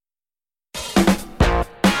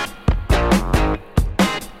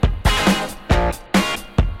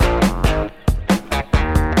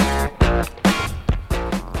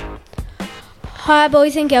Hi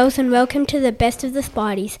boys and girls, and welcome to the Best of the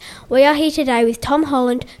Spideys. We are here today with Tom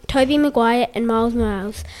Holland, Tobey Maguire and Miles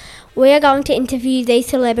Morales. We are going to interview these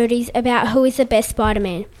celebrities about who is the best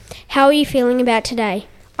Spider-Man. How are you feeling about today?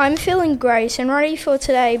 I'm feeling great and ready for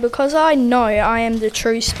today because I know I am the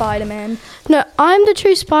true Spider-Man. No, I'm the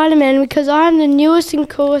true Spider-Man because I'm the newest and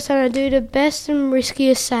coolest and I do the best and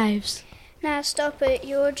riskiest saves. Now stop it,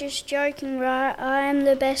 you're just joking, right? I am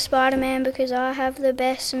the best Spider-Man because I have the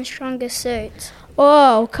best and strongest suits.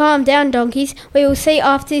 Oh, calm down, donkeys. We will see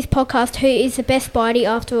after this podcast who is the best Spidey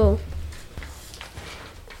after all.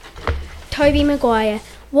 Tobey Maguire,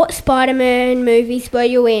 what Spider-Man movies were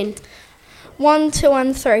you in? 1, 2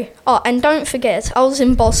 and 3. Oh, and don't forget, I was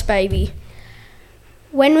in Boss Baby.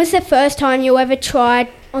 When was the first time you ever tried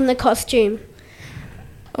on the costume?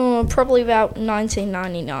 Oh, probably about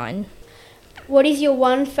 1999. What is your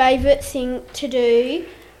one favourite thing to do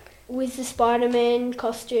with the Spider-Man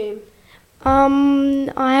costume?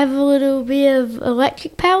 I have a little bit of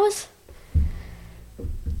electric powers.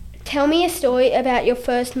 Tell me a story about your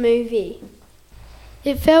first movie.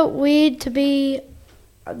 It felt weird to be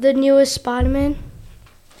the newest Spider-Man.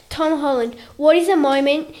 Tom Holland, what is a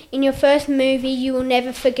moment in your first movie you will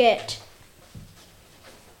never forget?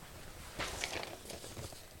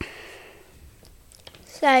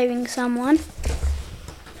 Saving someone.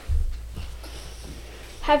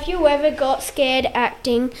 Have you ever got scared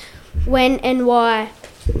acting? When and why?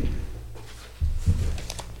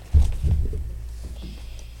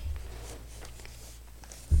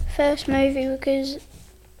 First movie because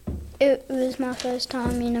it was my first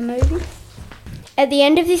time in a movie. At the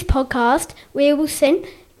end of this podcast, we will send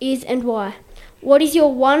is and why. What is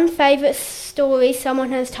your one favourite story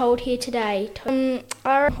someone has told here today?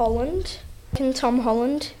 Holland. And Tom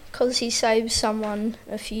Holland, because he saved someone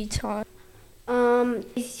a few times.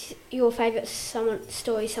 Is your favourite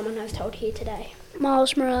story someone has told here today?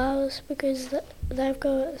 Miles Morales because they've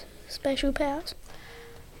got special powers.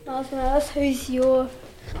 Miles Morales,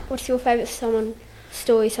 what's your favourite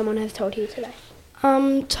story someone has told here today?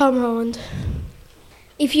 Tom Holland.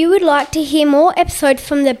 If you would like to hear more episodes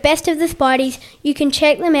from the Best of the Spideys, you can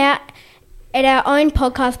check them out at our own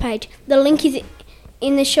podcast page. The link is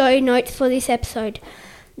in the show notes for this episode.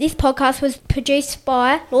 This podcast was produced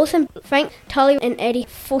by Lawson, Frank, Tully and Eddie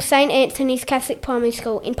for St. Anthony's Catholic Primary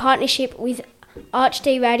School in partnership with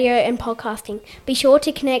ArchD Radio and Podcasting. Be sure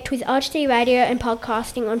to connect with ArchD Radio and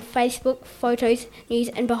Podcasting on Facebook, photos, news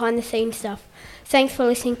and behind the scenes stuff. Thanks for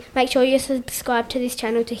listening. Make sure you subscribe to this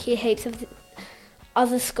channel to hear heaps of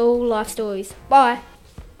other school life stories. Bye.